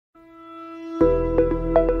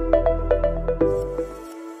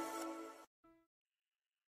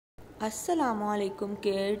Assalamu alaikum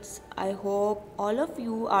kids. I hope all of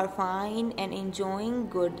you are fine and enjoying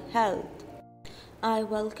good health. I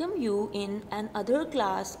welcome you in another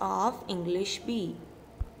class of English B.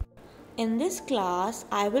 In this class,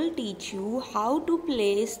 I will teach you how to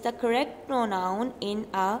place the correct pronoun in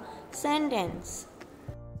a sentence.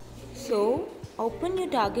 So, open your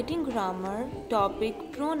targeting grammar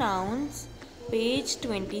topic pronouns, page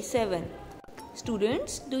 27.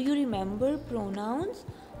 Students, do you remember pronouns?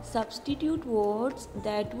 Substitute words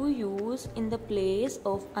that we use in the place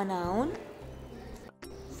of a noun.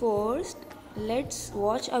 First, let's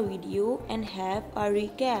watch a video and have a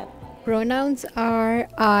recap. Pronouns are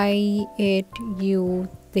I, it, you,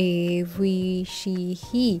 they, we, she,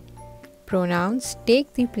 he. Pronouns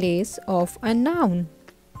take the place of a noun.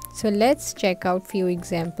 So let's check out few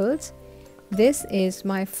examples. This is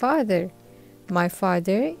my father. My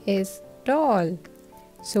father is tall.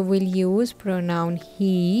 So we'll use pronoun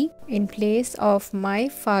he in place of my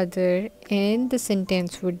father, and the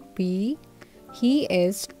sentence would be he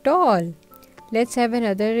is tall. Let's have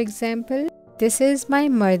another example. This is my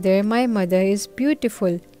mother. My mother is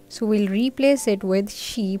beautiful. So we'll replace it with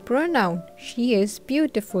she pronoun. She is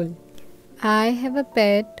beautiful. I have a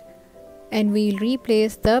pet, and we'll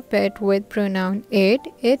replace the pet with pronoun it.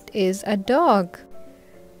 It is a dog.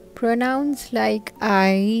 Pronouns like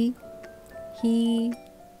I, he,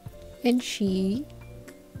 and she,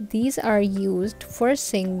 these are used for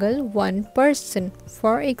single one person.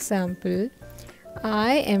 For example,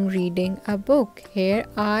 I am reading a book. Here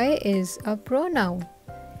I is a pronoun.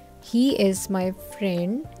 He is my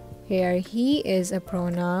friend. Here he is a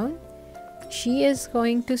pronoun. She is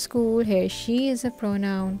going to school. Here she is a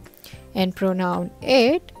pronoun. And pronoun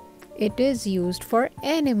it is used for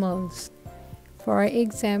animals. For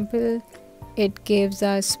example, it gives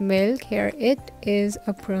us milk. Here it is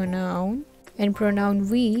a pronoun. And pronoun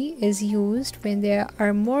we is used when there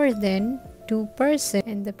are more than two persons.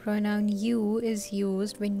 And the pronoun you is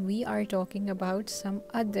used when we are talking about some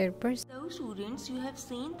other person. So students, you have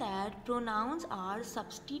seen that pronouns are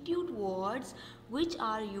substitute words which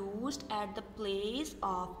are used at the place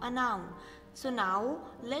of a noun. So now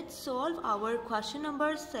let's solve our question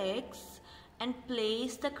number 6 and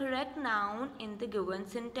place the correct noun in the given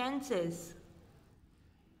sentences.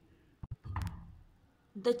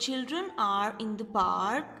 The children are in the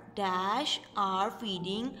park dash are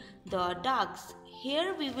feeding the ducks.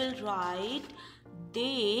 Here we will write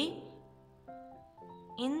they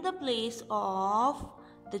in the place of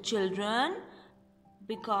the children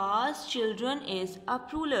because children is a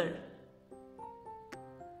plural.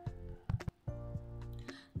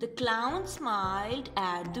 The clown smiled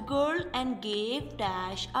at the girl and gave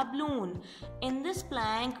dash a balloon. In this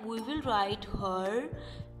blank we will write her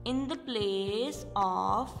in the place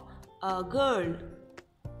of a girl.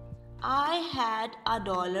 I had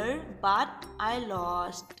 $1 but I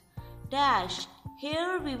lost dash.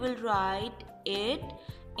 Here we will write it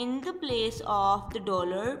in the place of the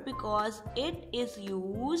dollar because it is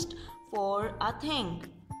used for a thing.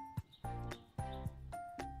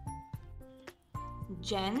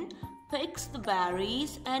 Jen picks the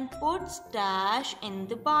berries and puts dash in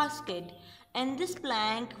the basket. In this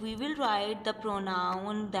blank we will write the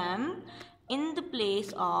pronoun them in the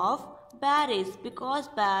place of berries because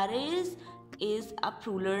berries is a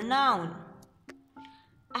plural noun.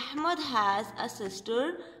 Ahmad has a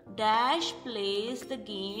sister dash plays the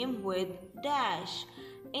game with dash.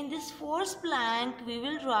 In this first blank we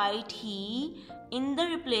will write he in the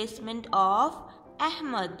replacement of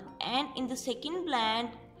Ahmad, and in the second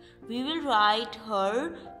blank we will write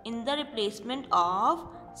her in the replacement of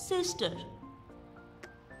sister.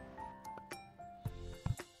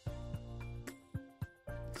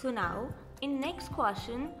 So now in next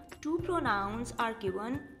question two pronouns are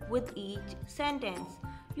given with each sentence.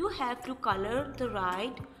 You have to color the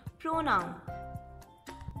right pronoun.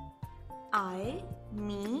 I,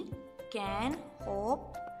 me, can,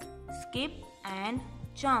 hop, skip and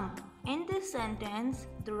jump. In this sentence,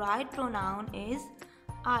 the right pronoun is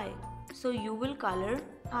I. So you will color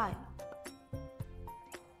I.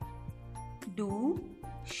 Do,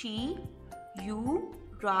 she, you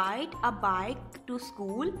ride a bike to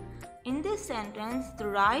school. In this sentence, the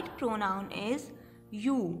right pronoun is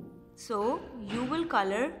you. So you will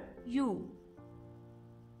color you.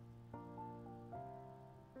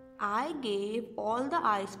 I gave all the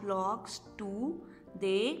ice blocks to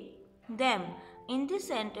them. In this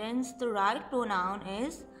sentence, the right pronoun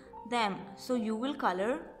is them. So you will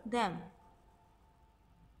color them.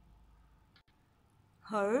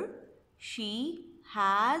 Her, she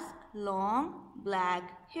has long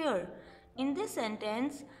black hair. In this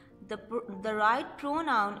sentence, The right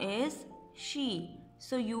pronoun is she.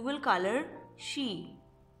 So you will color she.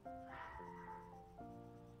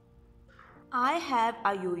 I have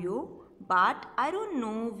a yo-yo, but I don't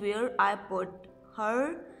know where I put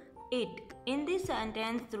her, it. In this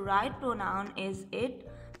sentence, the right pronoun is it.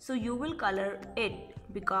 So you will color it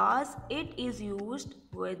because it is used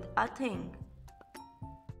with a thing.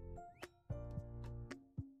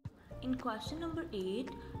 In question number 8,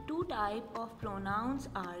 two types of pronouns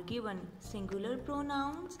are given, singular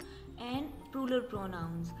pronouns and plural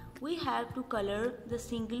pronouns. We have to color the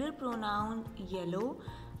singular pronoun yellow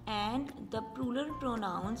and the plural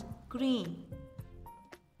pronouns green.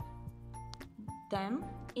 Them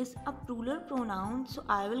is a plural pronoun, so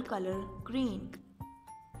I will color green.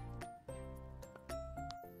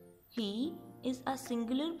 He is a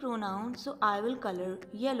singular pronoun, so I will color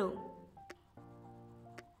yellow.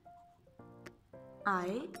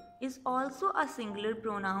 I is also a singular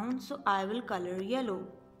pronoun, so I will color yellow.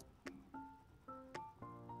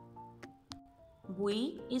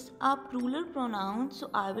 We is a plural pronoun, so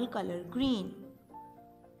I will color green.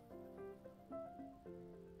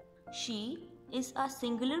 She is a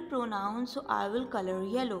singular pronoun, so I will color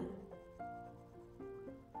yellow.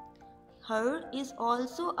 Her is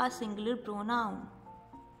also a singular pronoun.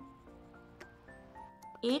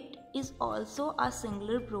 It is also a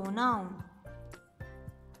singular pronoun.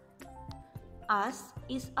 Us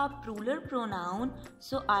is a plural pronoun,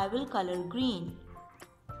 so I will color green.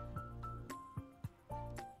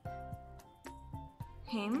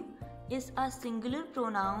 Him is a singular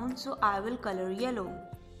pronoun, so I will color yellow.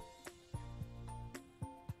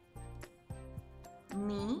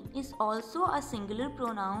 Me is also a singular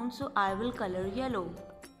pronoun, so I will color yellow.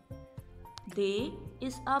 They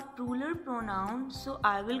is a plural pronoun, so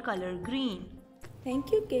I will color green.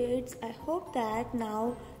 Thank you, kids. I hope that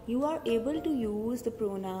now you are able to use the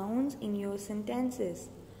pronouns in your sentences.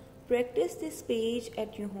 Practice this page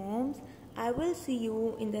at your homes. I will see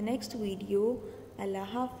you in the next video. Allah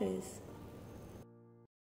Hafiz.